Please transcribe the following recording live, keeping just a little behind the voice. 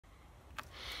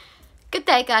Good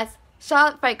day, guys.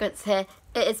 Charlotte Fragrance here.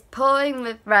 It is pouring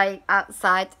with rain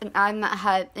outside and I'm at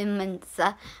home in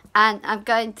Windsor, and I'm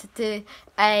going to do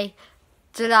a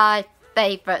July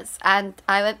favourites, and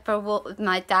I went for a walk with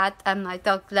my dad and my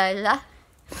dog Lola.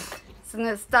 So I'm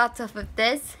going to start off with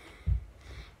this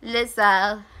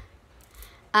Lizelle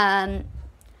Hand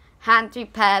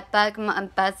Repair Bergamot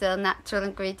and Basil Natural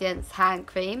Ingredients Hand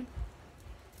Cream.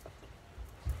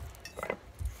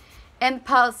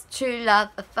 Impulse True Love,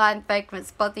 a fine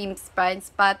fragrance body spray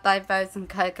inspired by rose and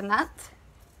coconut.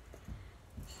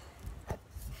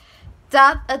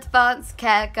 Dove Advanced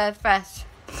Care Go Fresh,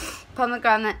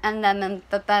 pomegranate and lemon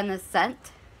verbena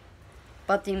scent,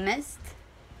 body mist.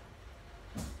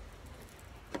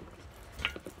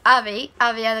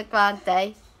 Ariana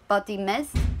Grande body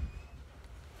mist.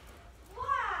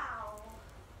 Wow!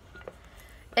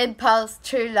 Impulse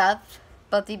True Love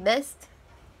body mist.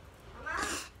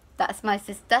 That's my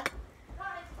sister.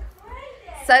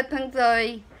 Soap and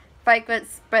Glory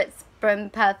Fragrance Spritz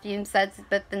Brim Perfume scented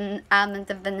with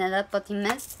almond and vanilla body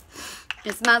mist.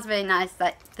 It smells really nice,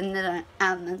 like vanilla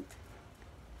and almond.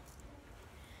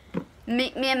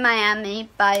 Meet Me in Miami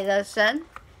by Lotion,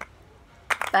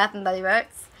 Bath and Body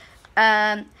Works.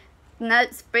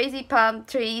 Notes Breezy Palm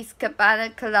Trees Cabana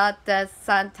Colada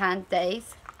Suntan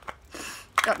Days.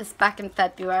 Got this back in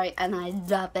February and I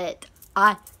love it.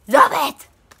 I love it!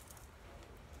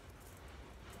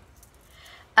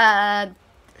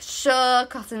 Sure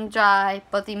Cotton Dry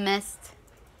Body Mist.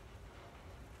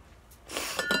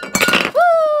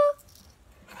 Woo!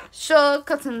 Sure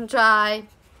Cotton Dry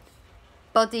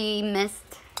Body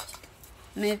Mist.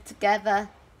 Move Together.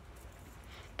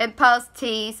 Impulse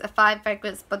Teas, a fine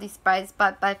fragrance body spray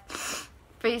inspired by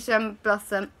Frisian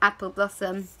Blossom, Apple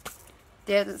Blossom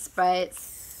deodorant spray.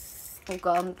 It's all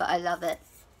gone, but I love it.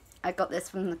 I got this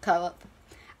from the Co-op.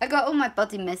 I got all my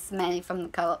body mists mainly from the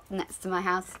Co-op next to my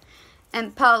house.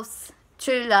 Impulse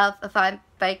True Love, a fine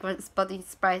fragrance body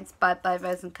spray inspired by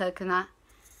rose and coconut.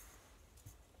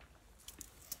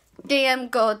 DM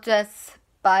Gorgeous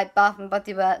by Bath and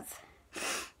Body Works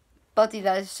body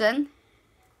lotion.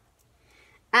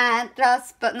 And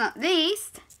last but not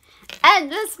least,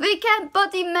 Endless Weekend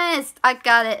body mist. I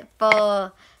got it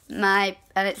for and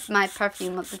it's my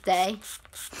perfume of the day.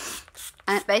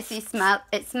 And it basically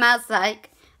smells like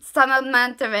summer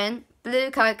mandarin,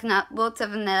 blue coconut, water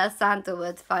vanilla,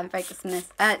 sandalwood, fine fragrance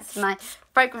mist. And it's my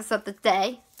fragrance of the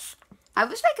day. I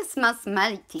wish I could smell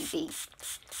smelly TV.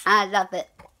 And I love it.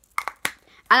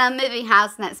 And I'm moving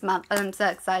house next month and I'm so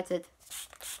excited.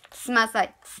 It smells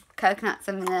like coconuts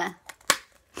and vanilla.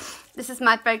 This is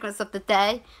my fragrance of the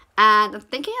day. And I'm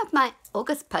thinking of my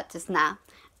August purchase now.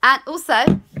 And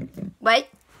also, wait,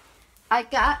 I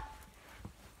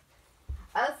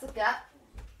also got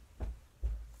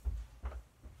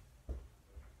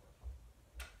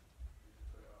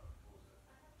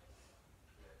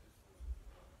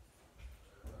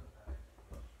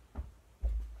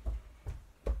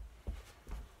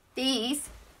these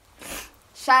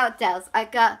shower gels. I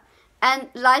got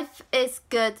Life is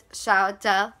Good shower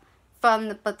gel from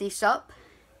the Body Shop.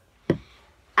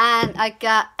 And I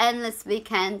got Endless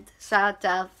Weekend shower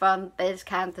gel from British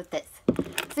Counterfeits.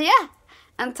 So yeah,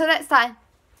 until next time.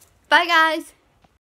 Bye guys.